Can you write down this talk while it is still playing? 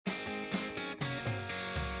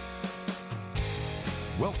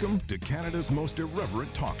Welcome to Canada's most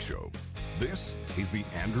irreverent talk show. This is The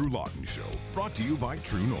Andrew Lawton Show, brought to you by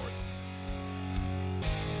True North.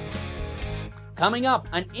 Coming up,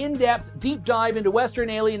 an in-depth deep dive into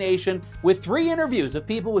Western alienation with 3 interviews of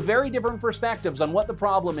people with very different perspectives on what the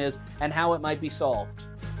problem is and how it might be solved.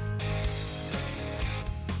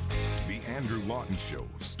 The Andrew Lawton Show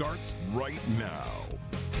starts right now.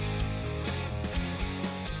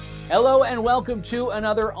 Hello and welcome to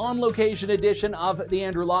another on-location edition of The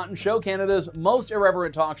Andrew Lawton Show, Canada's most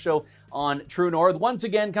irreverent talk show on True North. Once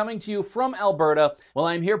again, coming to you from Alberta. Well,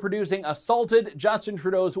 I'm here producing Assaulted, Justin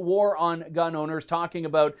Trudeau's War on Gun Owners, talking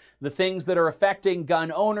about the things that are affecting gun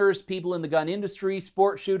owners, people in the gun industry,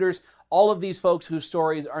 sport shooters, all of these folks whose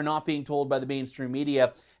stories are not being told by the mainstream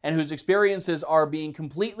media and whose experiences are being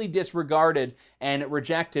completely disregarded and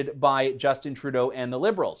rejected by Justin Trudeau and the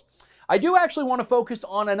Liberals. I do actually want to focus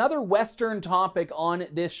on another Western topic on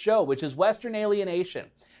this show, which is Western alienation.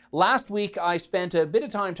 Last week, I spent a bit of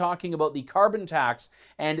time talking about the carbon tax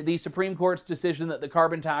and the Supreme Court's decision that the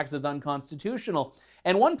carbon tax is unconstitutional.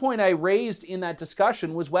 And one point I raised in that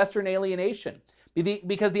discussion was Western alienation.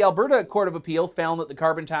 Because the Alberta Court of Appeal found that the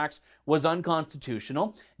carbon tax was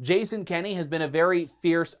unconstitutional. Jason Kenney has been a very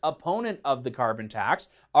fierce opponent of the carbon tax,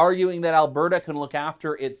 arguing that Alberta can look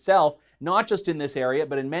after itself, not just in this area,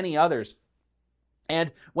 but in many others.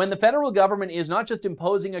 And when the federal government is not just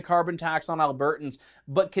imposing a carbon tax on Albertans,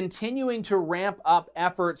 but continuing to ramp up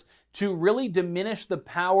efforts to really diminish the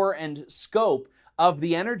power and scope of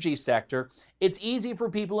the energy sector, it's easy for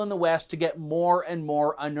people in the West to get more and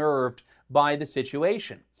more unnerved by the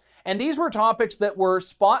situation. And these were topics that were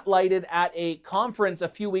spotlighted at a conference a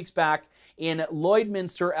few weeks back in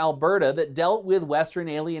Lloydminster, Alberta, that dealt with Western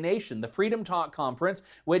alienation, the Freedom Talk Conference,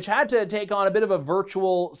 which had to take on a bit of a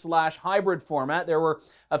virtual/hybrid format. There were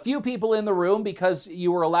a few people in the room because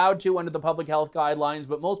you were allowed to under the public health guidelines,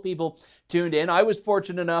 but most people tuned in. I was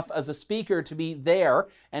fortunate enough as a speaker to be there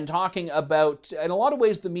and talking about, in a lot of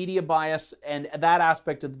ways, the media bias and that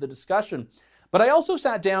aspect of the discussion. But I also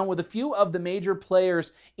sat down with a few of the major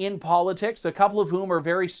players in politics, a couple of whom are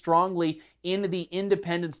very strongly in the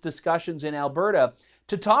independence discussions in Alberta,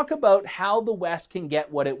 to talk about how the West can get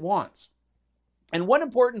what it wants. And one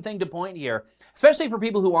important thing to point here, especially for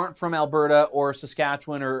people who aren't from Alberta or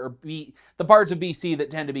Saskatchewan or the parts of BC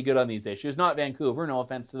that tend to be good on these issues, not Vancouver, no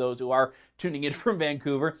offense to those who are tuning in from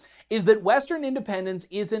Vancouver, is that Western independence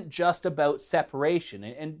isn't just about separation.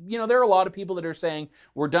 And you know, there are a lot of people that are saying,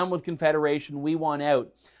 we're done with Confederation, we want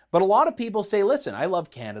out. But a lot of people say, listen, I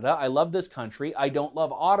love Canada, I love this country, I don't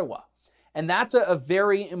love Ottawa. And that's a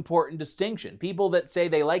very important distinction. People that say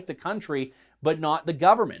they like the country, but not the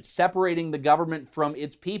government, separating the government from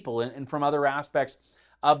its people and from other aspects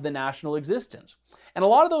of the national existence. And a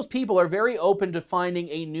lot of those people are very open to finding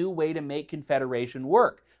a new way to make Confederation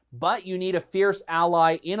work. But you need a fierce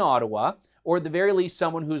ally in Ottawa, or at the very least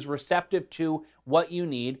someone who's receptive to what you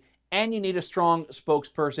need, and you need a strong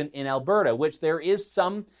spokesperson in Alberta, which there is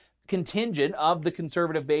some contingent of the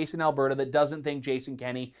Conservative base in Alberta that doesn't think Jason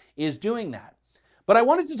Kenney is doing that. But I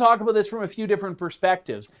wanted to talk about this from a few different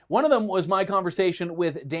perspectives. One of them was my conversation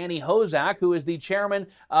with Danny Hozak, who is the chairman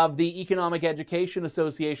of the Economic Education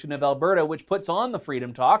Association of Alberta, which puts on the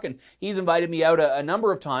Freedom Talk, and he's invited me out a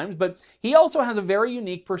number of times, but he also has a very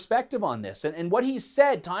unique perspective on this. And what he's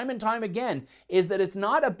said time and time again is that it's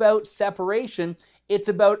not about separation, it's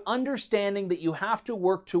about understanding that you have to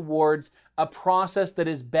work towards a process that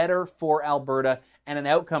is better for Alberta and an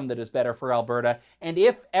outcome that is better for Alberta. And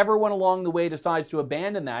if everyone along the way decides to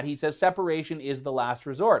abandon that, he says separation is the last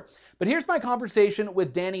resort. But here's my conversation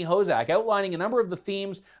with Danny Hozak, outlining a number of the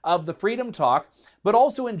themes of the Freedom Talk, but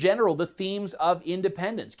also in general the themes of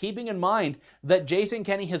independence, keeping in mind that Jason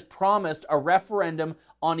Kenney has promised a referendum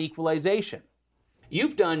on equalization.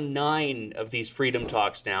 You've done 9 of these Freedom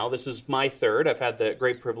Talks now. This is my 3rd. I've had the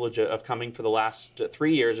great privilege of coming for the last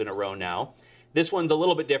 3 years in a row now. This one's a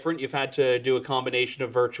little bit different. You've had to do a combination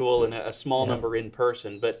of virtual and a small number in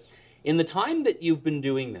person. But in the time that you've been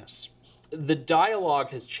doing this, the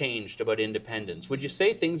dialogue has changed about independence. Would you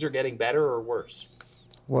say things are getting better or worse?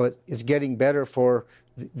 Well, it's getting better for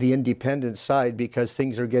the independent side because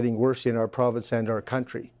things are getting worse in our province and our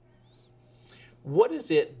country. What is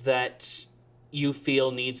it that you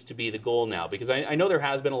feel needs to be the goal now? Because I know there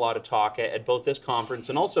has been a lot of talk at both this conference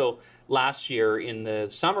and also last year in the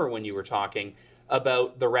summer when you were talking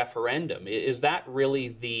about the referendum. Is that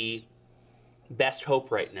really the best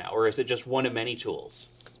hope right now, or is it just one of many tools?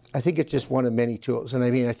 I think it's just one of many tools. And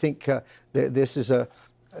I mean, I think this is a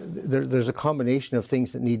there's a combination of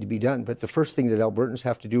things that need to be done. But the first thing that Albertans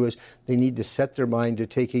have to do is they need to set their mind to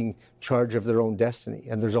taking charge of their own destiny.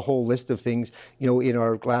 And there's a whole list of things. In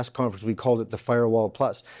our last conference we called it the Firewall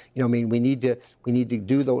Plus. I mean, we need to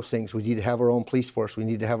do those things. We need to have our own police force. We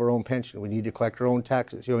need to have our own pension. We need to collect our own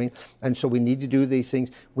taxes. You know what I mean? And so we need to do these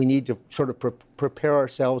things. We need to sort of prepare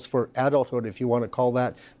ourselves for adulthood, if you want to call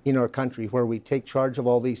that, in our country, where we take charge of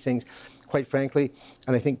all these things. Quite frankly,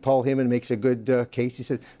 and I think Paul Heyman makes a good case. He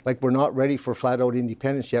said, we're not ready for flat-out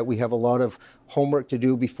independence yet. We have a lot of homework to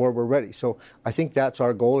do before we're ready. So I think that's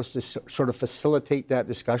our goal, is to sort of facilitate that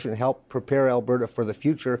discussion, help prepare Alberta for the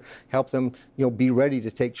future, help them, be ready to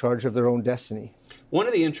take charge of their own destiny. One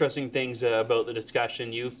of the interesting things about the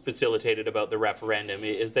discussion you've facilitated about the referendum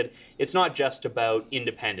is that it's not just about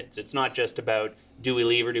independence. It's not just about do we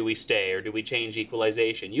leave or do we stay or do we change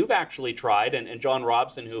equalization. You've actually tried, and John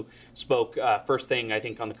Robson, who spoke first thing, I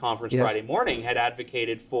think, on the conference Friday morning, had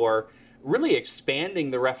advocated for really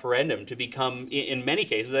expanding the referendum to become, in many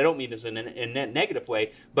cases, I don't mean this in a negative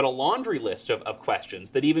way, but a laundry list of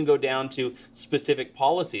questions that even go down to specific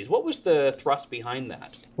policies. What was the thrust behind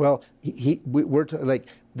that? Well,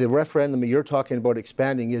 the referendum you're talking about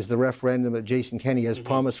expanding is the referendum that Jason Kenney has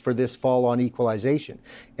promised for this fall on equalization.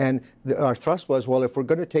 And our thrust was, well, if we're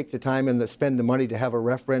going to take the time and spend the money to have a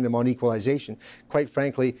referendum on equalization, quite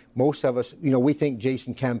frankly, most of us, we think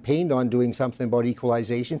Jason campaigned on doing something about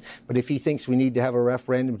equalization, but if he thinks we need to have a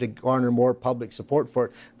referendum to garner more public support for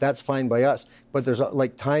it, that's fine by us. But there's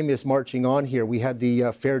time is marching on here. We had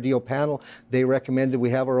the Fair Deal panel. They recommended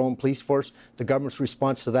we have our own police force. The government's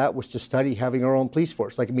response to that was to study having our own police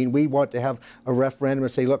force. We want to have a referendum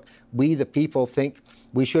and say, look, we the people think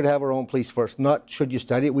we should have our own police force. Not should you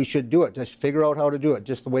study it, we should do it. Just figure out how to do it,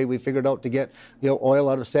 just the way we figured out to get oil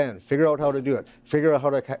out of sand. Figure out how to do it. Figure out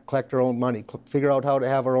how to collect our own money. Figure out how to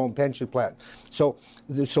have our own pension plan. So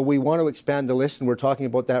we want to expand the list, and we're talking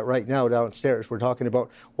about that right now downstairs. We're talking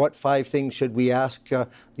about what 5 things should we ask the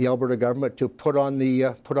Alberta government to put on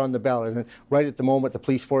the ballot. And right at the moment, the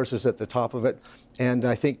police force is at the top of it. And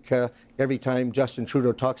I think every time Justin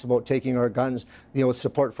Trudeau talks about taking our guns, with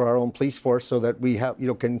support for our own police force, so that we have,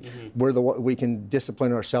 we can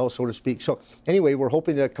discipline ourselves, so to speak. So anyway, we're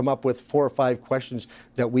hoping to come up with 4 or 5 questions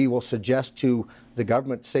that we will suggest to the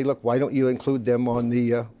government to say, look, why don't you include them on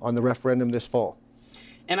the referendum this fall?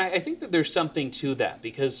 And I think that there's something to that,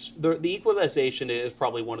 because the equalization is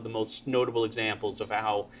probably one of the most notable examples of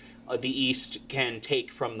how the East can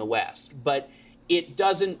take from the West. But it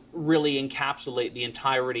doesn't really encapsulate the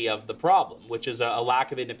entirety of the problem, which is a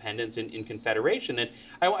lack of independence in Confederation. And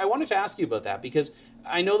I wanted to ask you about that, because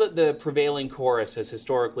I know that the prevailing chorus has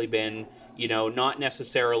historically been, not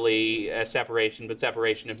necessarily a separation, but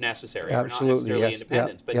separation if necessary. Absolutely, or not necessarily yes.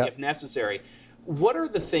 independence, but if necessary. What are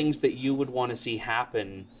the things that you would want to see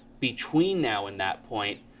happen between now and that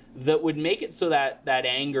point that would make it so that that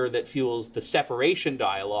anger that fuels the separation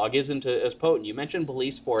dialogue isn't as potent? You mentioned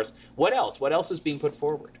police force. What else? What else is being put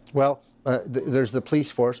forward? Well, there's the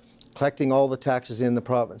police force collecting all the taxes in the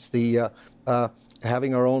province. The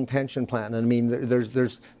having our own pension plan. And I mean,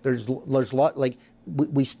 there's a lot like.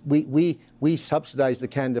 We subsidize the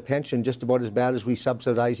Canada pension just about as bad as we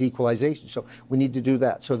subsidize equalization. So we need to do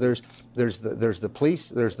that. So there's the police,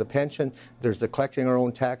 there's the pension, there's the collecting our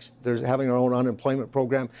own tax, there's having our own unemployment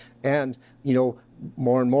program, and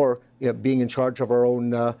more and more being in charge of our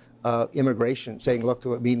own immigration. Saying, look,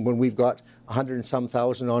 I mean, when we've got 100 and some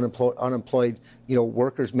thousand unemployed,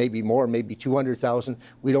 workers, maybe more, maybe 200,000.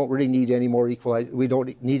 We don't really need any more we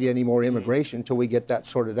don't need any more immigration until we get that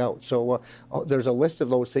sorted out. So there's a list of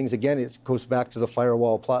those things. Again, it goes back to the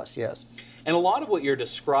Firewall Plus, yes. And a lot of what you're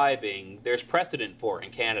describing, there's precedent for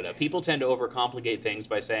in Canada. People tend to overcomplicate things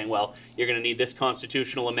by saying, well, you're going to need this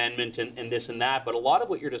constitutional amendment and this and that. But a lot of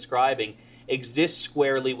what you're describing exists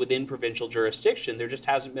squarely within provincial jurisdiction. There just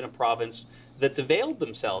hasn't been a province that's availed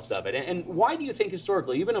themselves of it. And why do you think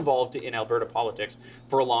historically, you've been involved in Alberta politics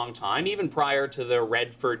for a long time, even prior to the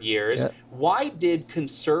Redford years, why did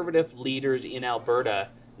Conservative leaders in Alberta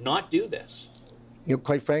not do this?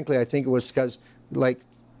 Quite frankly, I think it was because,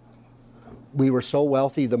 we were so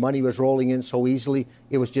wealthy, the money was rolling in so easily.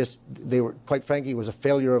 It was just, quite frankly, it was a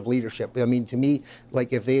failure of leadership. I mean, to me,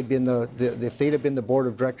 if they had been if they'd have been the board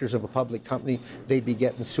of directors of a public company, they'd be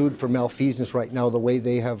getting sued for malfeasance right now, the way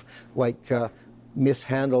they have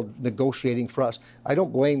mishandled negotiating for us. I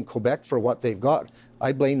don't blame Quebec for what they've got.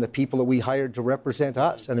 I blame the people that we hired to represent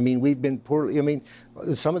us. And I mean, we've been poorly. I mean,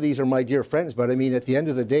 some of these are my dear friends, but I mean, at the end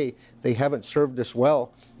of the day, they haven't served us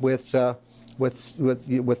well with the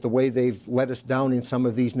way they've let us down in some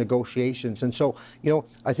of these negotiations. And so,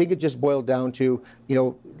 I think it just boiled down to,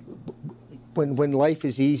 when life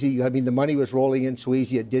is easy, I mean, the money was rolling in so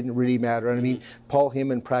easy it didn't really matter. And I mean, Paul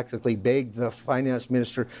Heyman practically begged the finance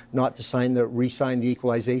minister not to re-sign the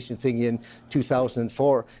equalization thing in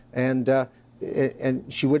 2004, and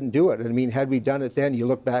she wouldn't do it. And I mean, had we done it then, you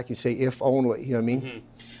look back and say, if only, you know what I mean?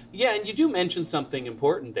 Yeah, and you do mention something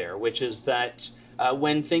important there, which is that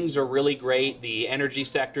when things are really great, the energy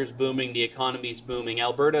sector's booming, the economy's booming,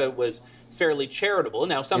 Alberta was fairly charitable.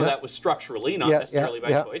 Now, some of that was structurally, not necessarily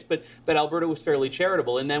by choice, but Alberta was fairly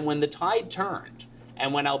charitable. And then when the tide turned,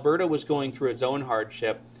 and when Alberta was going through its own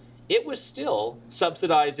hardship, it was still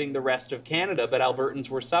subsidizing the rest of Canada, but Albertans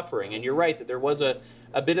were suffering. And you're right that there was a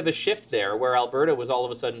bit of a shift there where Alberta was all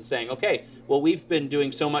of a sudden saying, okay, well, we've been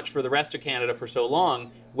doing so much for the rest of Canada for so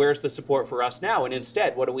long, where's the support for us now? And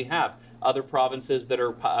instead, what do we have? Other provinces that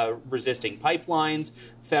are resisting pipelines,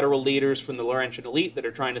 federal leaders from the Laurentian elite that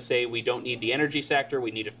are trying to say we don't need the energy sector,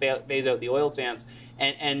 we need to phase out the oil sands.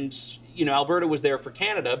 And you know, Alberta was there for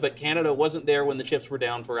Canada, but Canada wasn't there when the chips were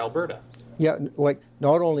down for Alberta. Yeah, like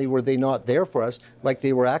not only were they not there for us, like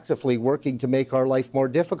they were actively working to make our life more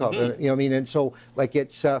difficult. And, you know what I mean? And so like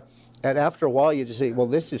it's, and after a while you just say, well,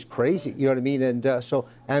 this is crazy. You know what I mean? And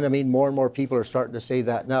and I mean, more and more people are starting to say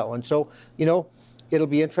that now. And so, you know, it'll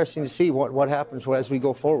be interesting to see what happens as we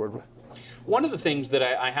go forward. One of the things that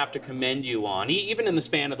I have to commend you on, even in the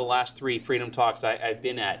span of the last 3 Freedom Talks I've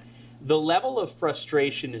been at, the level of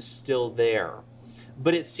frustration is still there.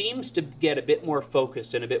 But it seems to get a bit more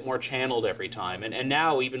focused and a bit more channeled every time. And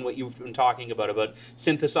now even what you've been talking about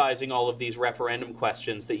synthesizing all of these referendum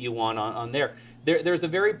questions that you want on there's a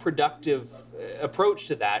very productive approach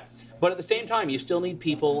to that. But at the same time, you still need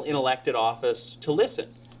people in elected office to listen.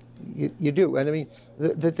 You do. And I mean,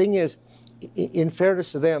 the thing is, in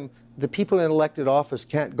fairness to them, the people in elected office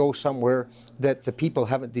can't go somewhere that the people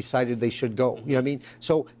haven't decided they should go. You know what I mean?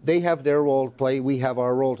 So they have their role to play, we have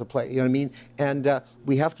our role to play. You know what I mean? And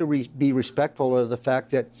we have to be respectful of the fact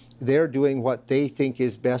that they're doing what they think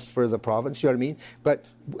is best for the province. You know what I mean? But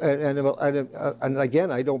and again,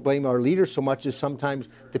 I don't blame our leaders so much as sometimes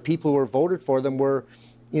the people who were voted for them were,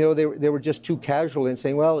 you know, they were just too casual in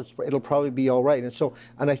saying, well, it'll probably be all right. And so,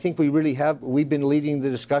 and I think we've been leading the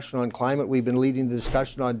discussion on climate, we've been leading the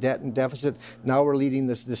discussion on debt and deficit, now we're leading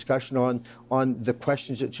this discussion on the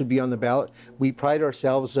questions that should be on the ballot. We pride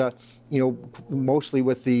ourselves, you know, mostly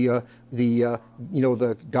with the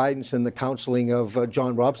guidance and the counseling of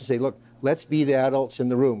John Robson, say, look, let's be the adults in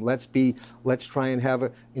the room. Let's try and have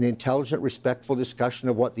an intelligent, respectful discussion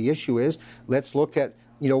of what the issue is. Let's look at,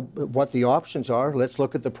 you know, what the options are. Let's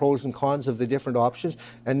look at the pros and cons of the different options,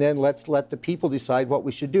 and then let's let the people decide what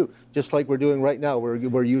we should do. Just like we're doing right now.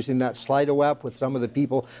 We're using that Slido app with some of the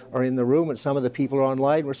people are in the room and some of the people are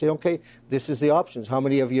online. We're saying, okay, this is the options. How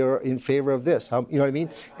many of you are in favor of this? You know what I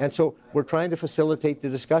mean? And so we're trying to facilitate the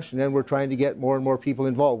discussion, and we're trying to get more and more people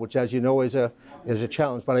involved, which, as you know, is a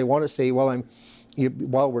challenge. But I want to say,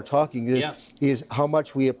 while we're talking, is how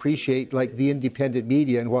much we appreciate like the independent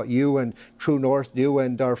media and what you and True North do,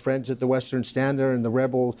 and our friends at the Western Standard and the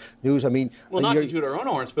Rebel News. I mean, well, not to toot our own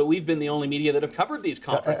horns, but we've been the only media that have covered these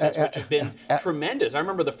conferences, which have been tremendous. I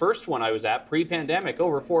remember the first one I was at pre-pandemic,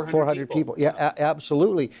 over 400 people. Yeah,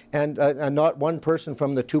 absolutely. And not one person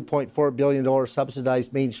from the $2.4 billion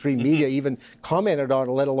subsidized mainstream media even commented on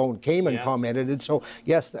it, let alone came and commented. And so,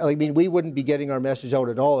 yes, I mean, we wouldn't be getting our message out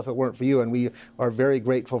at all if it weren't for you, and we are very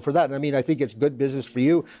grateful for that. And I mean, I think it's good business for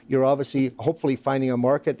you. You're obviously, hopefully, finding a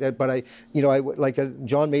market. But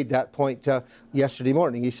John made that point yesterday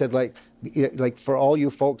morning. He said, like for all you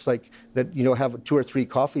folks like that, you know, have 2 or 3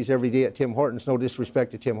 coffees every day at Tim Hortons. No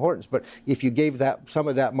disrespect to Tim Hortons, but if you gave some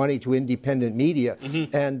of that money to independent media,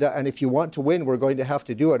 and if you want to win, we're going to have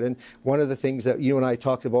to do it. And one of the things that you and I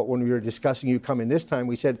talked about when we were discussing you coming this time,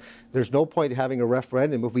 we said there's no point having a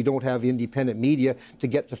referendum if we don't have independent media to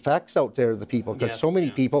get the facts out there to the people, because so many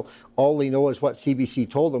people, all they know is what CBC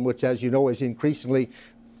told them, which, as you know, is increasingly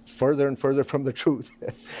further and further from the truth.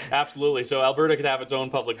 Absolutely. So Alberta could have its own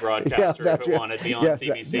public broadcaster if it wanted beyond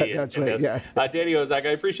CBC. That's right. Yeah. Danny Ozak, I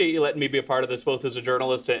appreciate you letting me be a part of this, both as a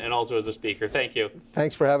journalist and also as a speaker. Thank you.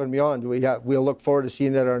 Thanks for having me on. We'll look forward to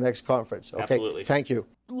seeing you at our next conference. Okay. Absolutely. Thank you.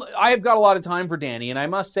 I have got a lot of time for Danny, and I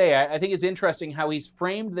must say, I think it's interesting how he's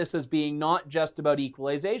framed this as being not just about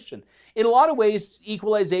equalization. In a lot of ways,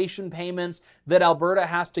 equalization payments that Alberta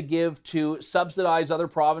has to give to subsidize other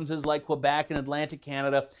provinces like Quebec and Atlantic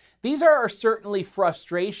Canada, these are certainly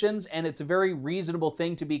frustrations, and it's a very reasonable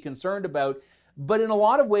thing to be concerned about. But in a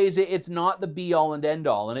lot of ways, it's not the be-all and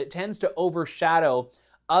end-all, and it tends to overshadow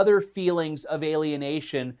other feelings of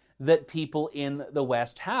alienation that people in the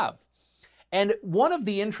West have. And one of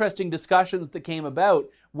the interesting discussions that came about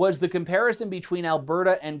was the comparison between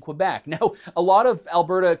Alberta and Quebec. Now, a lot of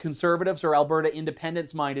Alberta conservatives or Alberta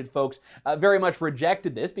independence-minded folks very much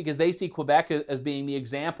rejected this because they see Quebec as being the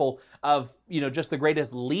example of, just the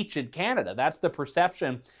greatest leech in Canada. That's the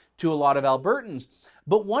perception to a lot of Albertans.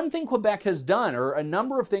 But one thing Quebec has done, or a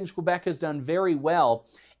number of things Quebec has done very well,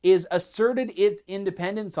 is asserted its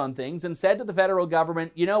independence on things and said to the federal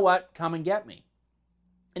government, you know what, come and get me.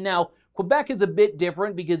 And now, Quebec is a bit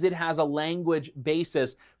different because it has a language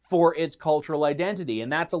basis for its cultural identity,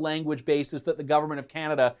 and that's a language basis that the government of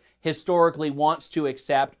Canada historically wants to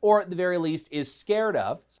accept, or at the very least is scared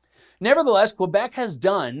of. Nevertheless, Quebec has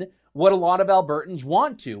done what a lot of Albertans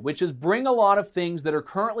want to, which is bring a lot of things that are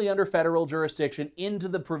currently under federal jurisdiction into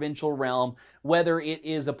the provincial realm, whether it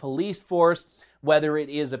is a police force, whether it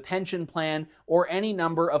is a pension plan, or any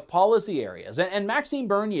number of policy areas. And Maxime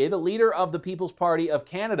Bernier, the leader of the People's Party of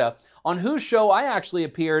Canada, on whose show I actually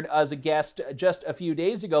appeared as a guest just a few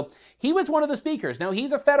days ago, he was one of the speakers. Now,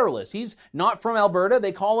 he's a federalist. He's not from Alberta.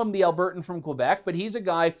 They call him the Albertan from Quebec, but he's a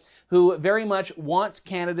guy who very much wants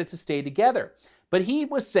Canada to stay together. But he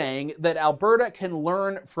was saying that Alberta can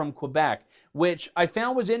learn from Quebec, which I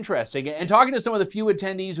found was interesting. And talking to some of the few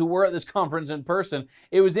attendees who were at this conference in person,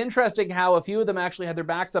 it was interesting how a few of them actually had their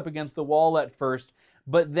backs up against the wall at first,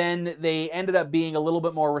 but then they ended up being a little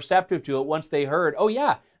bit more receptive to it once they heard, oh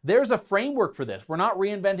yeah, there's a framework for this. We're not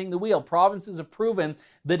reinventing the wheel. Provinces have proven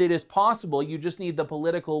that it is possible. You just need the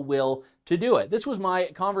political will to do it. This was my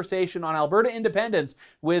conversation on Alberta independence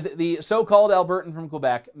with the so-called Albertan from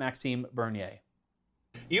Quebec, Maxime Bernier.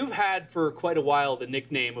 You've had for quite a while the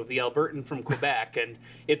nickname of the Albertan from Quebec, and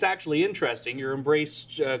it's actually interesting. You're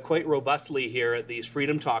embraced quite robustly here at these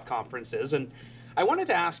Freedom Talk conferences, and I wanted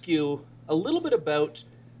to ask you a little bit about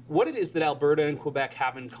what it is that Alberta and Quebec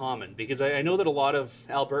have in common, because I know that a lot of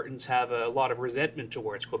Albertans have a lot of resentment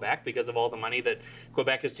towards Quebec because of all the money that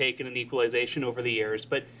Quebec has taken in equalization over the years,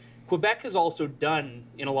 but Quebec has also done,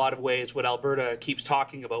 in a lot of ways, what Alberta keeps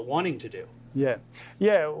talking about wanting to do.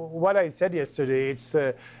 Yeah. What I said yesterday,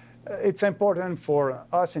 it's important for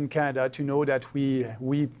us in Canada to know that we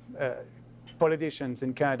politicians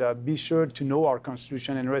in Canada be sure to know our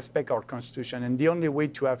Constitution and respect our Constitution. And the only way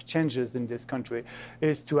to have changes in this country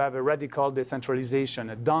is to have a radical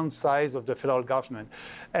decentralization, a downsize of the federal government.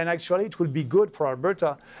 And actually, it will be good for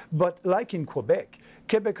Alberta, but like in Quebec,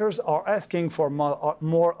 Quebecers are asking for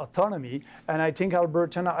more autonomy, and I think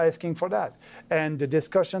Albertans are asking for that. And the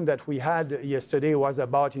discussion that we had yesterday was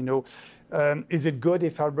about, is it good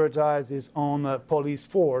if Alberta has its own police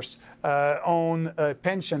force, own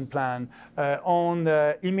pension plan, own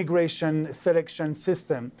immigration selection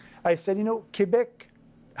system? I said, Quebec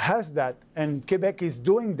has that, and Quebec is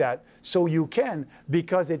doing that, so you can,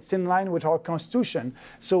 because it's in line with our Constitution.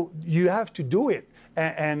 So you have to do it.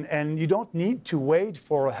 And you don't need to wait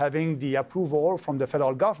for having the approval from the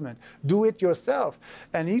federal government. Do it yourself.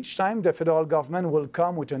 And each time the federal government will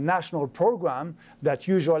come with a national program that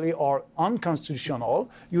usually are unconstitutional,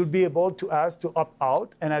 you'll be able to ask to opt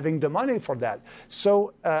out and having the money for that.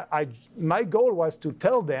 So my goal was to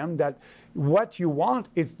tell them that what you want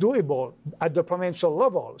is doable at the provincial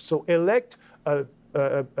level. So elect a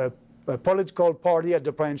political party at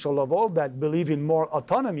the provincial level that believe in more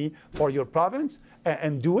autonomy for your province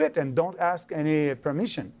and do it and don't ask any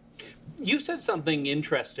permission. You said something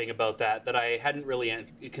interesting about that I hadn't really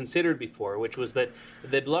considered before, which was that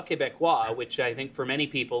the Bloc Québécois, which I think for many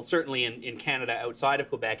people, certainly in Canada outside of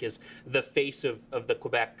Quebec, is the face of the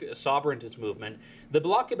Quebec sovereigntist movement, the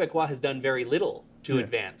Bloc Québécois has done very little to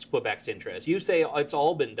advance Quebec's interests. You say it's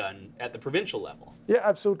all been done at the provincial level. Yeah,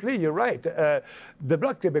 absolutely. You're right. The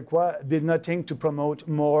Bloc Québécois did nothing to promote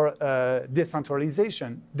more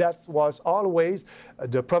decentralization. That was always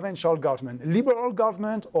the provincial government, Liberal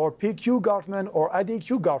government or PQ government or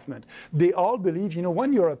ADQ government. They all believe,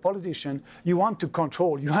 when you're a politician, you want to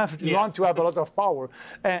control. You want to have a lot of power.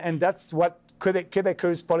 And that's what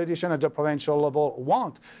Quebecers, politicians at the provincial level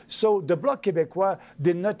want. So the Bloc Québécois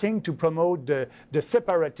did nothing to promote the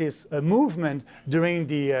separatist movement during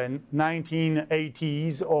the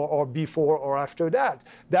 1980s or before or after that.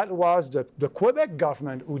 That was the Quebec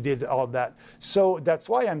government who did all that. So that's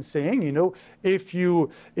why I'm saying, if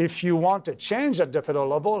you want a change at the federal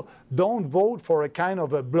level, don't vote for a kind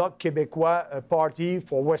of a Bloc Québécois party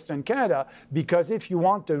for Western Canada, because if you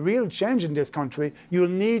want a real change in this country, you'll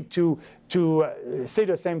need to say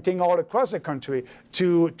the same thing all across the country,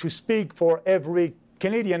 to speak for every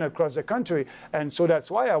Canadian across the country. And so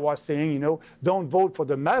that's why I was saying, don't vote for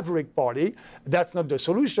the Maverick Party. That's not the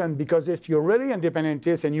solution, because if you're really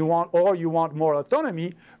independentist and you want more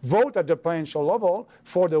autonomy, vote at the provincial level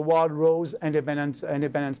for the Wild Rose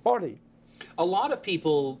Independence Party. A lot of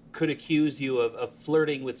people could accuse you of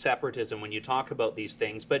flirting with separatism when you talk about these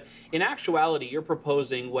things, but in actuality, you're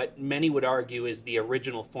proposing what many would argue is the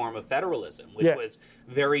original form of federalism, which was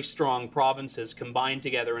very strong provinces combined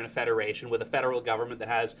together in a federation with a federal government that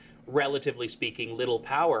has, relatively speaking, little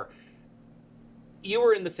power. You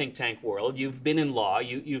were in the think tank world, you've been in law,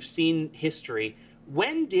 you've seen history.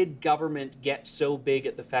 When did government get so big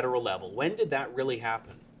at the federal level? When did that really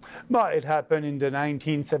happen? Well, it happened in the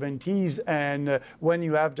 1970s, and when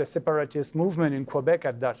you have the separatist movement in Quebec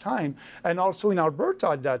at that time, and also in Alberta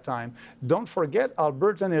at that time. Don't forget,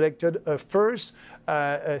 Alberta elected a first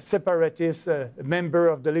separatist member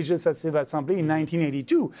of the Legislative Assembly in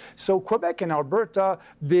 1982. So Quebec and Alberta,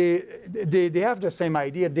 they have the same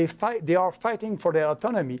idea. They are fighting for their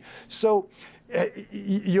autonomy. So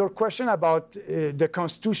your question about the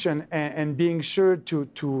Constitution and being sure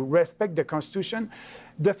to respect the Constitution,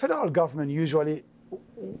 the federal government usually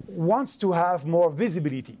wants to have more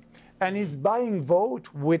visibility and is buying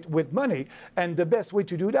vote with money. And the best way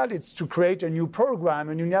to do that is to create a new program,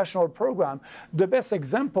 a new national program. The best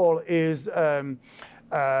example is the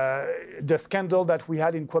scandal that we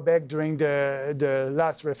had in Quebec during the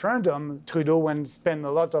last referendum. Trudeau spent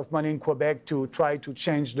a lot of money in Quebec to try to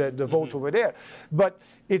change the vote over there. But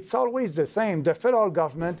it's always the same. The federal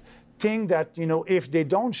government think that, if they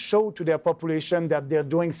don't show to their population that they're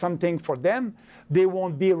doing something for them, they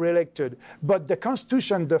won't be reelected. But the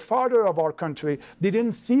Constitution, the father of our country,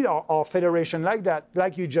 didn't see our federation like that.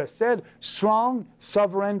 Like you just said, strong,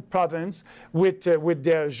 sovereign province with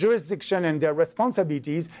their jurisdiction and their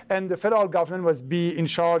responsibilities, and the federal government must be in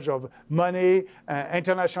charge of money,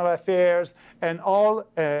 international affairs, and all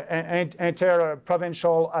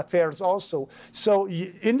inter-provincial affairs also. So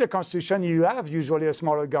in the Constitution, you have usually a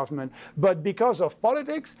smaller government. But because of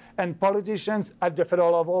politics and politicians at the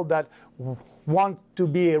federal level that want to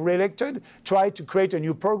be reelected, try to create a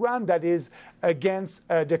new program that is against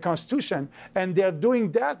the Constitution. And they're doing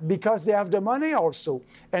that because they have the money also.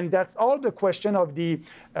 And that's all the question of the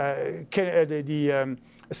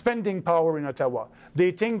spending power in Ottawa.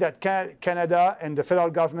 They think that Canada and the federal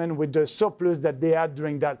government, with the surplus that they had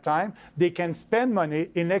during that time, they can spend money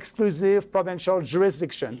in exclusive provincial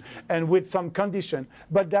jurisdiction and with some condition.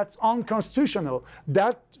 But that's unconstitutional.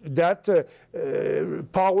 That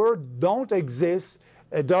power doesn't exist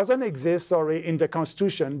in the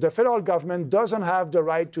Constitution. The federal government doesn't have the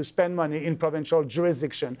right to spend money in provincial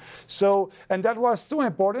jurisdiction. And that was so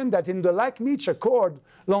important that in the Lac-Meach Accord,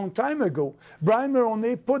 long time ago, Brian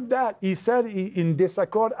Mulroney put that. He said in this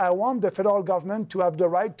accord, I want the federal government to have the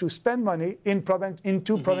right to spend money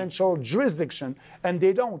into provincial jurisdiction, and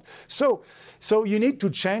they don't. So you need to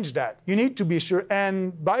change that. You need to be sure.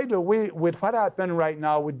 And by the way, with what happened right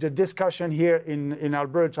now, with the discussion here in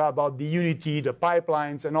Alberta about the unity, the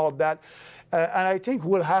pipelines, and all that, and I think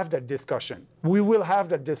we'll have that discussion. We will have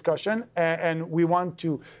that discussion, and we want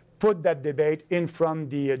to put that debate in from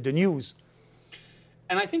the news.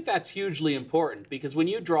 And I think that's hugely important, because when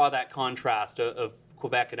you draw that contrast of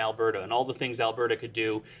Quebec and Alberta and all the things Alberta could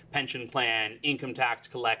do, pension plan, income tax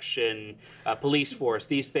collection, police force,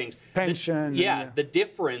 these things. Pension. The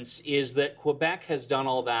difference is that Quebec has done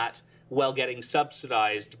all that while getting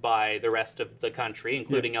subsidized by the rest of the country,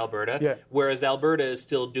 including Alberta, whereas Alberta is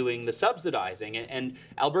still doing the subsidizing. And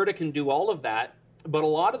Alberta can do all of that. But a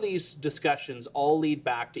lot of these discussions all lead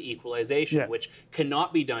back to equalization, which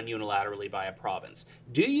cannot be done unilaterally by a province.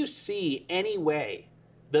 Do you see any way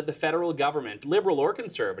that the federal government, liberal or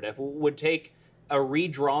conservative, would take a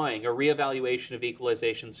redrawing, a reevaluation of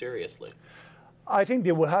equalization seriously? I think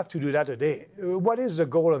they will have to do that today. What is the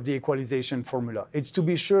goal of the equalization formula? It's to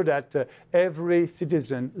be sure that every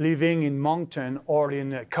citizen living in Moncton or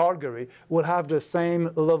in Calgary will have the same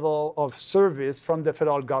level of service from the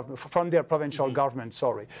federal government, from their provincial government,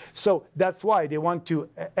 So that's why they want to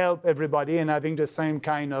help everybody and having the same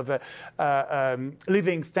kind of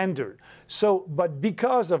living standard. But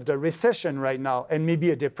because of the recession right now, and maybe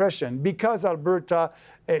a depression, because Alberta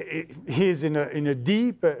is in a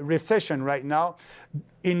deep recession right now,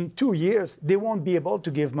 in 2 years, they won't be able to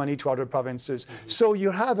give money to other provinces. So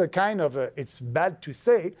you have a kind of, it's bad to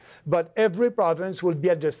say, but every province will be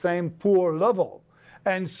at the same poor level.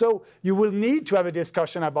 And so you will need to have a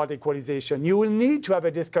discussion about equalization. You will need to have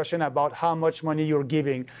a discussion about how much money you're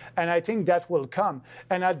giving. And I think that will come.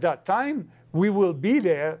 And at that time, we will be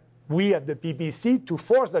there, we at the PPC, to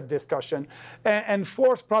force that discussion and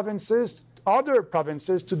force provinces other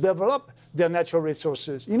provinces to develop their natural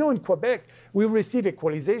resources. You know, in Quebec, we receive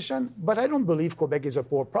equalization, but I don't believe Quebec is a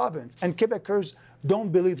poor province. And Quebecers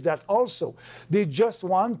don't believe that also. They just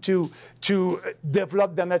want to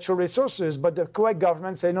develop their natural resources, but the Quebec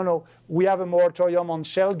government say, no, we have a moratorium on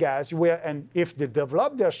shale gas, and if they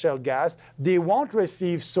develop their shale gas, they won't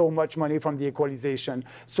receive so much money from the equalization.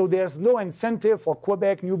 So there's no incentive for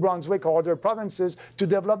Quebec, New Brunswick, or other provinces to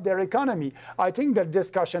develop their economy. I think that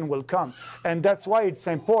discussion will come, and that's why it's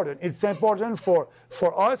important. It's important for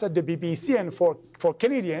us at the BPC and for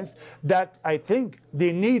Canadians that I think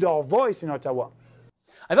they need our voice in Ottawa.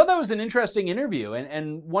 I thought that was an interesting interview,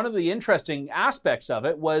 and one of the interesting aspects of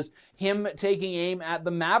it was him taking aim at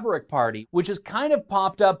the Maverick Party, which has kind of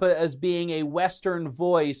popped up as being a Western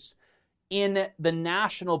voice in the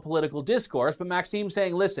national political discourse. But Maxime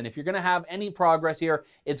saying, listen, if you're going to have any progress here,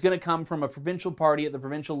 it's going to come from a provincial party at the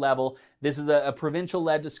provincial level. This is a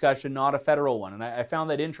provincial-led discussion, not a federal one. And I found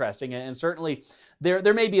that interesting. And certainly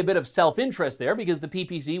there may be a bit of self-interest there because the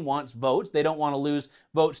PPC wants votes. They don't want to lose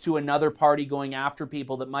votes to another party going after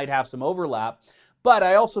people that might have some overlap. But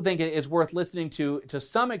I also think it's worth listening to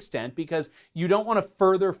some extent because you don't want to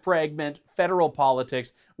further fragment federal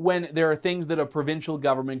politics when there are things that a provincial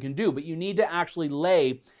government can do. But you need to actually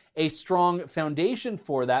lay a strong foundation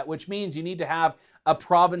for that, which means you need to have a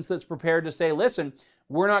province that's prepared to say, listen,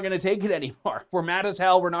 we're not going to take it anymore. We're mad as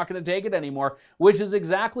hell. We're not going to take it anymore, which is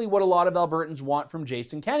exactly what a lot of Albertans want from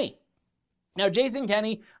Jason Kenney. Now, Jason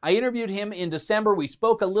Kenney, I interviewed him in December. We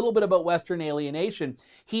spoke a little bit about Western alienation.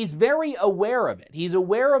 He's very aware of it. He's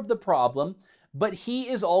aware of the problem, but he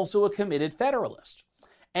is also a committed federalist.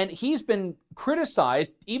 And he's been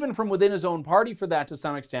criticized, even from within his own party, for that to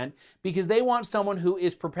some extent, because they want someone who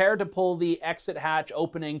is prepared to pull the exit hatch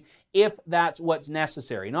opening if that's what's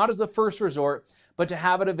necessary. Not as a first resort, but to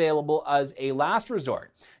have it available as a last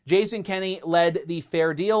resort. Jason Kenney led the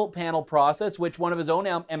Fair Deal panel process, which one of his own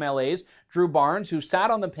MLAs, Drew Barnes, who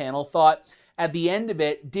sat on the panel, thought at the end of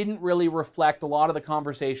it didn't really reflect a lot of the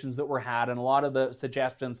conversations that were had and a lot of the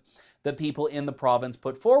suggestions that people in the province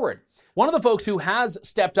put forward. One of the folks who has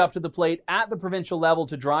stepped up to the plate at the provincial level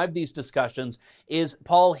to drive these discussions is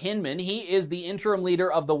Paul Hinman. He is the interim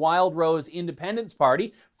leader of the Wild Rose Independence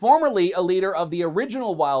Party, formerly a leader of the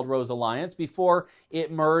original Wild Rose Alliance before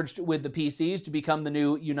it merged with the PCs to become the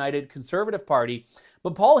new United Conservative Party.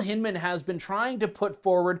 But Paul Hinman has been trying to put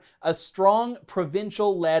forward a strong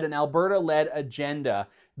provincial-led and Alberta-led agenda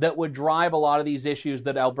that would drive a lot of these issues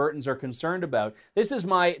that Albertans are concerned about. This is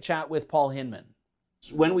my chat with Paul Hinman.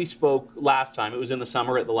 When we spoke last time, it was in the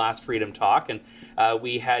summer at the last Freedom Talk, and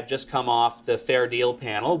we had just come off the Fair Deal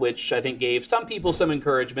panel, which I think gave some people some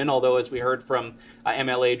encouragement, although as we heard from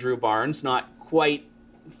MLA Drew Barnes, not quite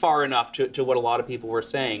far enough to what a lot of people were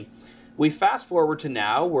saying. We fast forward to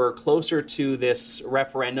now, we're closer to this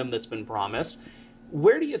referendum that's been promised.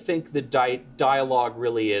 Where do you think the dialogue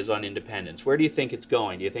really is on independence? Where do you think it's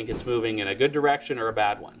going? Do you think it's moving in a good direction or a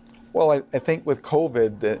bad one? Well, I think with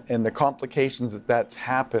COVID and the complications that's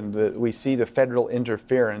happened, we see the federal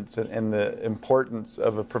interference and the importance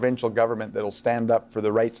of a provincial government that'll stand up for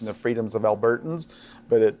the rights and the freedoms of Albertans.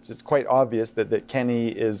 But it's quite obvious that Kenney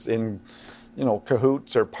is in,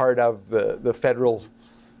 cahoots or part of the federal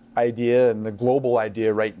idea and the global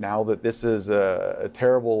idea right now that this is a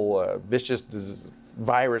terrible, vicious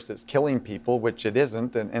virus that's killing people, which it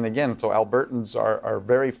isn't. And again, so Albertans are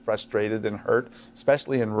very frustrated and hurt,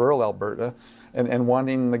 especially in rural Alberta, and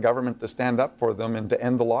wanting the government to stand up for them and to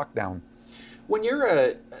end the lockdown. When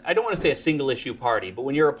you're I don't want to say a single issue party, but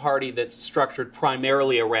when you're a party that's structured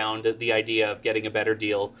primarily around the idea of getting a better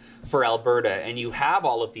deal for Alberta, and you have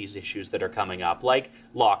all of these issues that are coming up, like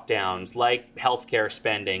lockdowns, like healthcare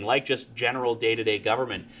spending, like just general day-to-day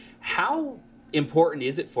government, how important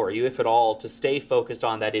is it for you, if at all, to stay focused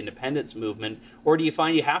on that independence movement? Or do you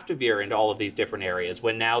find you have to veer into all of these different areas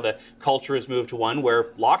when now the culture has moved to one where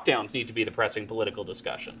lockdowns need to be the pressing political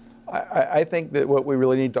discussion? I think that what we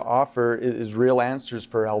really need to offer is real answers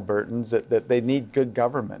for Albertans, that they need good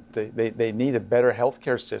government. They need a better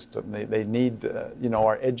healthcare system. They need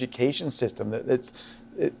our education system.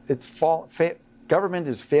 Government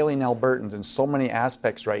is failing Albertans in so many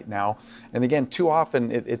aspects right now. And again, too often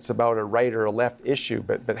it's about a right or a left issue,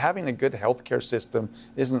 but having a good healthcare system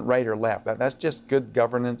isn't right or left. That's just good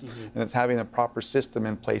governance, and it's having a proper system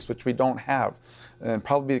in place, which we don't have. And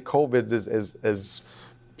probably COVID has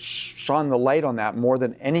shone the light on that more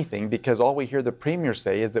than anything, because all we hear the Premier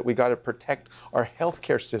say is that we got to protect our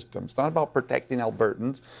healthcare system. It's not about protecting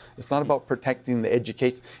Albertans. It's not about protecting the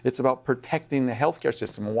education. It's about protecting the healthcare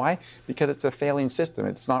system. Why? Because it's a failing system.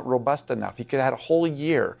 It's not robust enough. He could have had a whole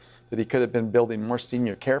year that he could have been building more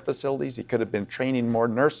senior care facilities. He could have been training more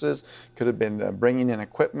nurses, could have been bringing in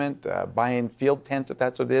equipment, buying field tents if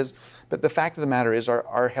that's what it is. But the fact of the matter is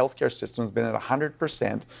our healthcare system has been at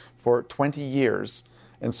 100% for 20 years.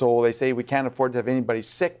 And so they say we can't afford to have anybody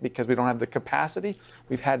sick because we don't have the capacity.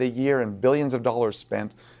 We've had a year and billions of dollars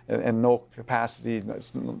spent and no capacity.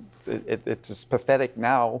 It's as pathetic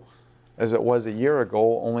now as it was a year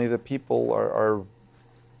ago, only the people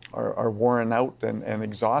are worn out and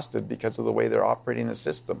exhausted because of the way they're operating the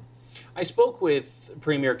system. I spoke with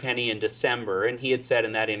Premier Kenney in December, and he had said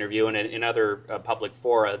in that interview and in other public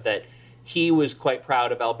fora that he was quite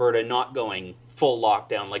proud of Alberta not going full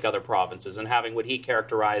lockdown like other provinces and having what he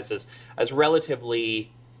characterized as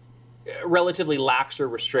relatively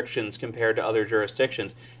laxer restrictions compared to other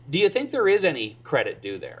jurisdictions. Do you think there is any credit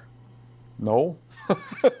due there? No.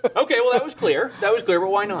 Okay, well, that was clear. But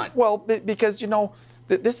why not? Well, because,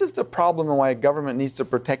 this is the problem and why a government needs to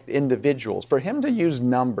protect individuals. For him to use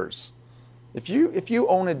numbers, if you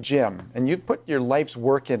own a gym and you put your life's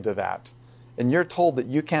work into that, and you're told that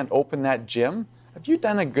you can't open that gym, have you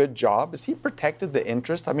done a good job? Has he protected the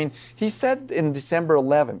interest? I mean, he said in December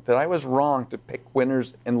 11th that I was wrong to pick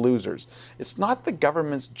winners and losers. It's not the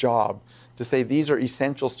government's job to say these are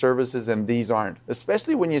essential services and these aren't,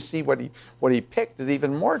 especially when you see what he picked is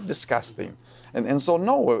even more disgusting. And so,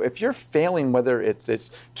 no, if you're failing, whether it's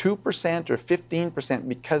 2% or 15%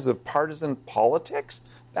 because of partisan politics,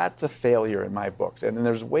 that's a failure in my books. And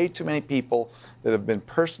there's way too many people that have been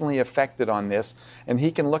personally affected on this. And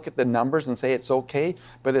he can look at the numbers and say it's okay,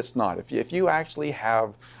 but it's not. If you actually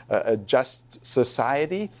have a just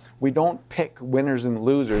society, we don't pick winners and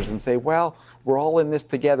losers and say, well, we're all in this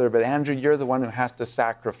together, but Andrew, you're the one who has to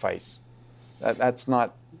sacrifice. That's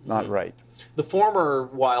not right. The former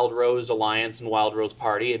Wild Rose Alliance and Wild Rose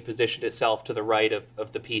Party had positioned itself to the right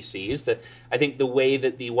of the PCs. I think the way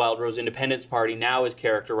that the Wild Rose Independence Party now is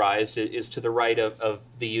characterized is to the right of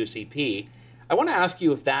the UCP. I want to ask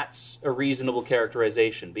you if that's a reasonable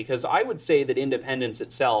characterization, because I would say that independence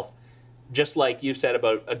itself, just like you said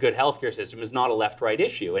about a good healthcare system, is not a left-right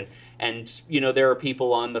issue. And there are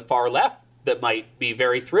people on the far left that might be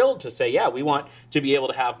very thrilled to say, yeah, we want to be able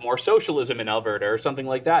to have more socialism in Alberta or something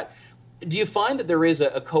like that. Do you find that there is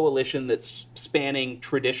a coalition that's spanning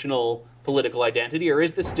traditional political identity, or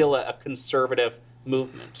is this still a conservative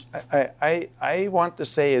movement? I want to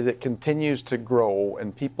say as it continues to grow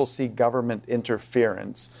and people see government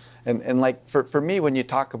interference, and like for me, when you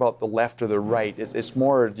talk about the left or the right, it's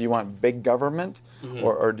more, do you want big government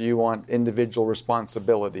or do you want individual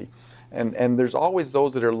responsibility? And there's always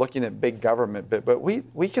those that are looking at big government, but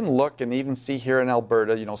we can look and even see here in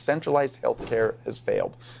Alberta, centralized healthcare has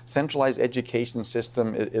failed. Centralized education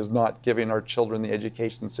system is not giving our children the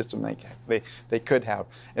education system they could have.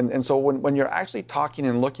 And so when you're actually talking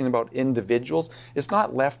and looking about individuals, it's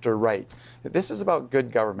not left or right. This is about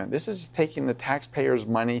good government. This is taking the taxpayers'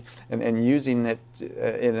 money and using it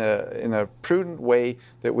in a prudent way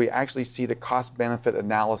that we actually see the cost-benefit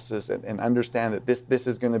analysis and understand that this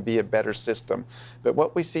is going to be a better system. But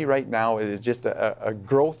what we see right now is just a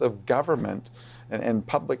growth of government and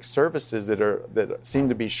public services that seem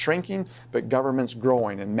to be shrinking, but government's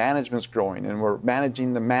growing and management's growing, and we're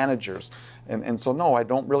managing the managers. And so, no, I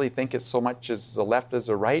don't really think it's so much as the left as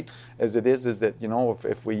the right as it is that,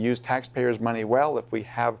 if we use taxpayers' money well, if we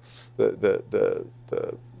have the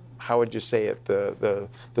how would you say it, the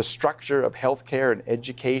structure of healthcare and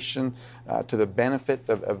education to the benefit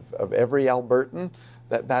of every Albertan,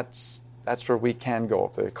 that's where we can go.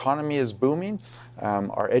 If the economy is booming,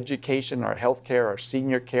 our education, our healthcare, our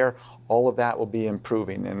senior care, all of that will be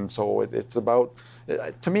improving. And so it's about,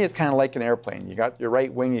 to me, it's kind of like an airplane. You got your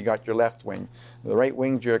right wing, you got your left wing. The right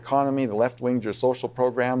wing's your economy, the left wing's your social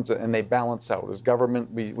programs, and they balance out. As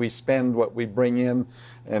government, we spend what we bring in,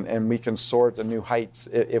 and we can soar to new heights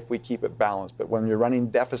if we keep it balanced. But when you're running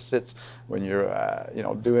deficits, when you're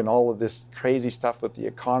doing all of this crazy stuff with the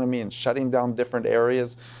economy and shutting down different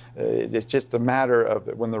areas, it's just a matter of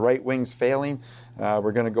when the right wing's failing,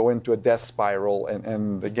 we're going to go into a death spiral.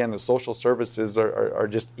 And again, the social services are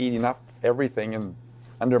just eating up everything. And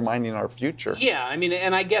undermining our future. Yeah, I mean,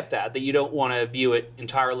 and I get that you don't want to view it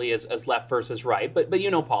entirely as left versus right, but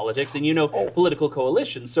you know politics and you know political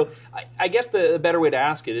coalitions. So I guess the better way to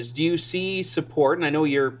ask it is, do you see support, and I know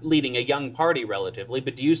you're leading a young party relatively,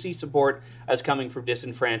 but do you see support as coming from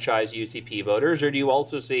disenfranchised UCP voters, or do you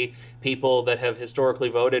also see people that have historically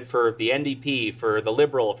voted for the NDP, for the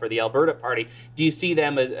Liberal, for the Alberta Party? Do you see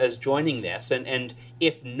them as joining this? And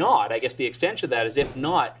if not, I guess the extension of that is, if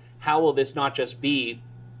not, how will this not just be,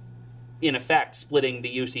 in effect, splitting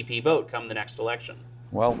the UCP vote come the next election?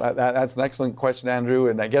 Well, that's an excellent question, Andrew.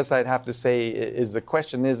 And I guess I'd have to say, is the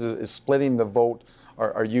question is splitting the vote,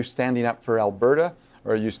 are you standing up for Alberta,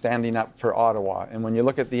 or are you standing up for Ottawa? And when you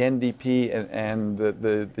look at the NDP and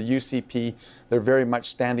the UCP, they're very much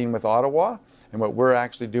standing with Ottawa. And what we're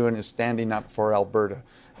actually doing is standing up for Alberta.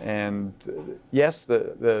 And yes,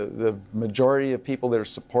 the majority of people that are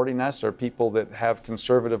supporting us are people that have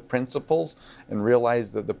conservative principles and realize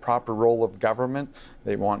that the proper role of government.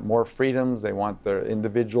 They want more freedoms. They want their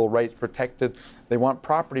individual rights protected. They want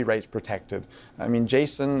property rights protected. I mean,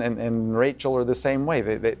 Jason and Rachel are the same way.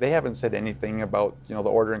 They haven't said anything about, you know, the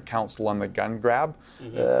Order in Council on the gun grab.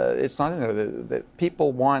 It's not in there.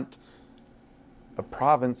 People want a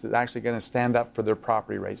province that's actually going to stand up for their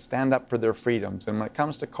property rights, stand up for their freedoms. And when it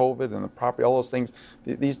comes to COVID and the property, all those things,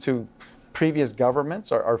 these two previous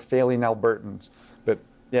governments are failing Albertans. But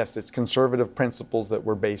yes, it's conservative principles that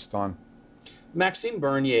we're based on. Maxime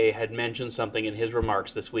Bernier had mentioned something in his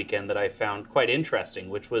remarks this weekend that I found quite interesting,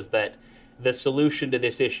 which was that the solution to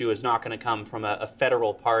this issue is not going to come from a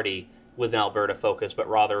federal party with an Alberta focus, but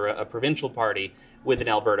rather a provincial party with an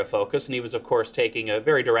Alberta focus. And he was, of course, taking a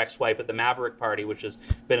very direct swipe at the Maverick Party, which has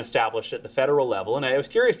been established at the federal level. And I was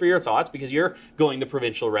curious for your thoughts, because you're going the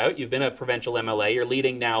provincial route. You've been a provincial MLA. You're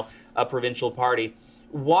leading now a provincial party.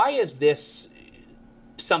 Why is this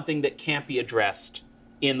something that can't be addressed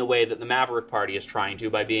in the way that the Maverick Party is trying to,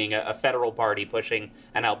 by being a federal party pushing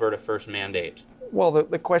an Alberta First mandate? Well,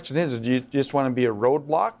 the question is, do you just want to be a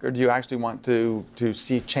roadblock, or do you actually want to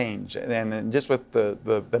see change? And just with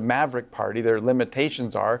the Maverick Party, their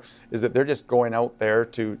limitations is that they're just going out there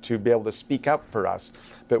to be able to speak up for us.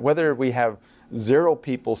 But whether we have 0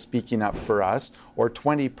 people speaking up for us or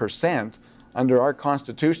 20%, under our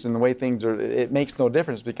Constitution, the way things are, it makes no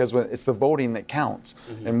difference, because it's the voting that counts.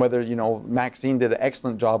 And whether, you know, Maxine did an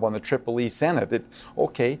excellent job on the Triple E Senate.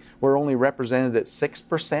 We're only represented at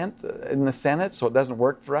 6% in the Senate, so it doesn't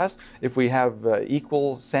work for us. If we have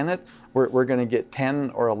equal Senate, we're going to get 10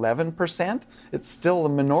 or 11%. It's still a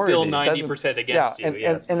minority. Still 90% against you.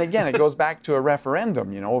 Yes. And again, it goes back to a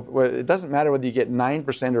referendum. You know, it doesn't matter whether you get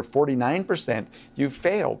 9% or 49%. You've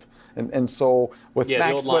failed. And so with the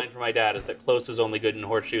old line from my dad is that close is only good in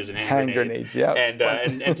horseshoes and hand grenades. Yes.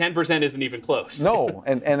 And 10% isn't even close. No.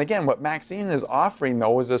 And again, what Maxine is offering,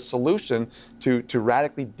 though, is a solution to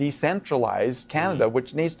radically decentralize Canada,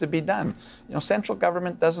 which needs to be done. You know, central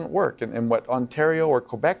government doesn't work, and what Ontario or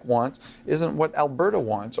Quebec wants isn't what Alberta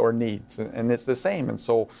wants or needs, and it's the same. And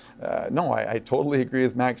so, no, I totally agree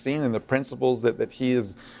with Maxine and the principles that he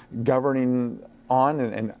is governing on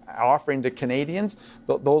and offering to Canadians.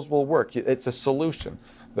 Those will work. It's a solution.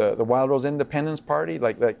 The Wild Rose Independence Party,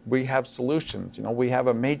 like we have solutions. You know, we have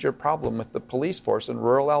a major problem with the police force in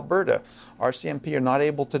rural Alberta. RCMP are not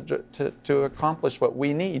able to accomplish what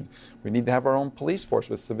we need. We need to have our own police force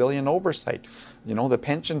with civilian oversight. You know, the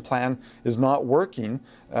pension plan is not working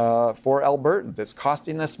for Albertans. It's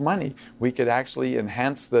costing us money. We could actually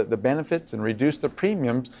enhance the benefits and reduce the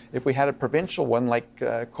premiums if we had a provincial one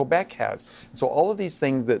like Quebec has. So all of these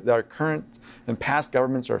things that our current and past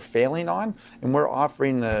governments are failing on, and we're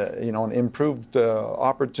offering an improved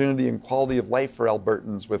opportunity and quality of life for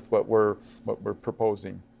Albertans with what we're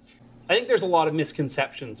proposing. I think there's a lot of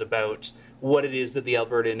misconceptions about what it is that the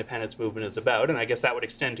Alberta independence movement is about, and I guess that would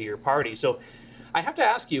extend to your party. So I have to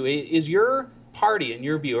ask you, is your party, in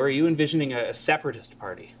your view, are you envisioning a separatist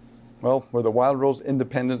party? Well, we're the Wild Rose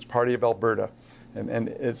Independence Party of Alberta. And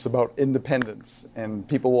it's about independence. And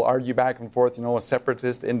people will argue back and forth, you know, a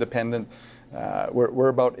separatist, independent. We're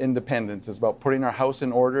about independence. It's about putting our house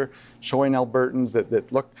in order, showing Albertans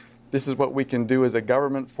that look, this is what we can do as a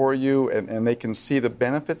government for you, and they can see the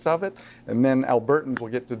benefits of it. And then Albertans will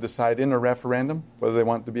get to decide in a referendum whether they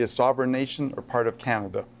want to be a sovereign nation or part of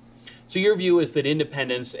Canada. So your view is that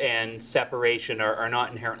independence and separation are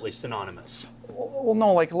not inherently synonymous? Well,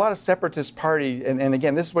 no, like a lot of separatist party, and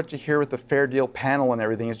again, this is what you hear with the Fair Deal panel and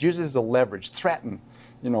everything, is used as a leverage, threaten.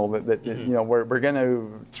 You know, that you know, we're going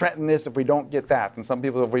to threaten this if we don't get that. And some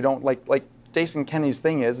people, if we don't, like Jason Kenney's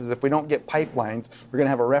thing is if we don't get pipelines, we're going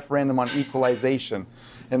to have a referendum on equalization.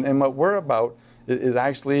 And what we're about is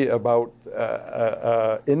actually about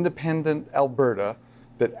independent Alberta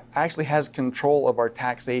that actually has control of our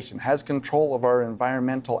taxation, has control of our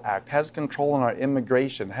Environmental Act, has control on our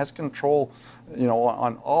immigration, has control,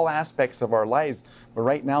 on all aspects of our lives. But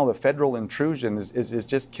right now, the federal intrusion is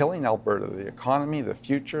just killing Alberta, the economy, the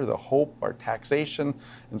future, the hope, our taxation.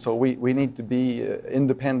 And so we need to be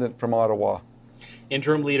independent from Ottawa.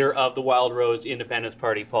 Interim leader of the Wild Rose Independence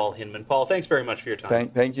Party, Paul Hinman. Paul, thanks very much for your time.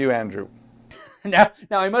 Thank you, Andrew. Now,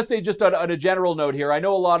 I must say, just on a general note here, I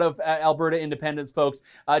know a lot of Alberta independence folks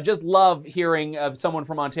just love hearing someone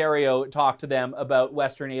from Ontario talk to them about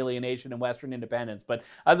Western alienation and Western independence. But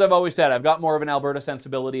as I've always said, I've got more of an Alberta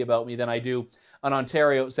sensibility about me than I do an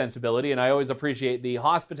Ontario sensibility, and I always appreciate the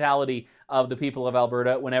hospitality of the people of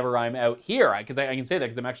Alberta whenever I'm out here. I can say that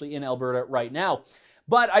because I'm actually in Alberta right now.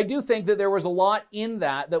 But I do think that there was a lot in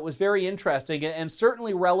that was very interesting and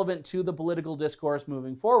certainly relevant to the political discourse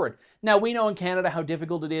moving forward. Now, we know in Canada how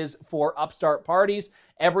difficult it is for upstart parties.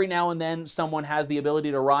 Every now and then, someone has the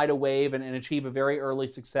ability to ride a wave and achieve a very early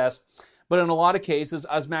success. But in a lot of cases,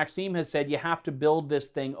 as Maxime has said, you have to build this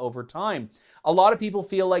thing over time. A lot of people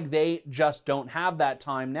feel like they just don't have that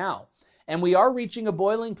time now. And we are reaching a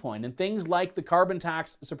boiling point, and things like the carbon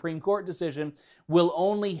tax Supreme Court decision will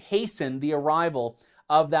only hasten the arrival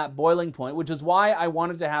of that boiling point, which is why I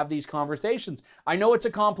wanted to have these conversations. I know it's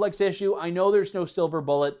a complex issue. I know there's no silver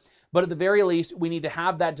bullet, but at the very least, we need to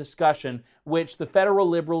have that discussion, which the federal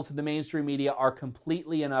Liberals and the mainstream media are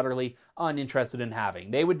completely and utterly uninterested in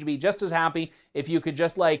having. They would be just as happy if you could,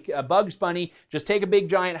 just like Bugs Bunny, just take a big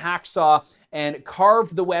giant hacksaw and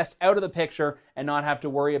carve the West out of the picture and not have to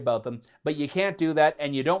worry about them. But you can't do that,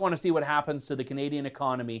 and you don't want to see what happens to the Canadian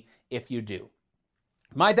economy if you do.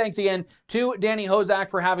 My thanks again to Danny Hozak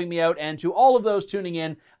for having me out, and to all of those tuning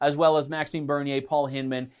in, as well as Maxime Bernier, Paul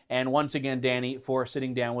Hinman, and once again Danny for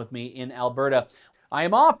sitting down with me in Alberta. I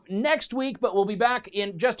am off next week, but we'll be back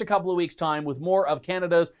in just a couple of weeks' time with more of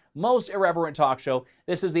Canada's most irreverent talk show.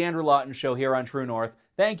 This is the Andrew Lawton Show here on True North.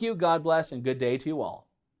 Thank you, God bless, and good day to you all.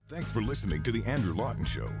 Thanks for listening to The Andrew Lawton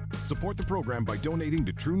Show. Support the program by donating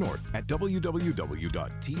to True North at www.tnc.news.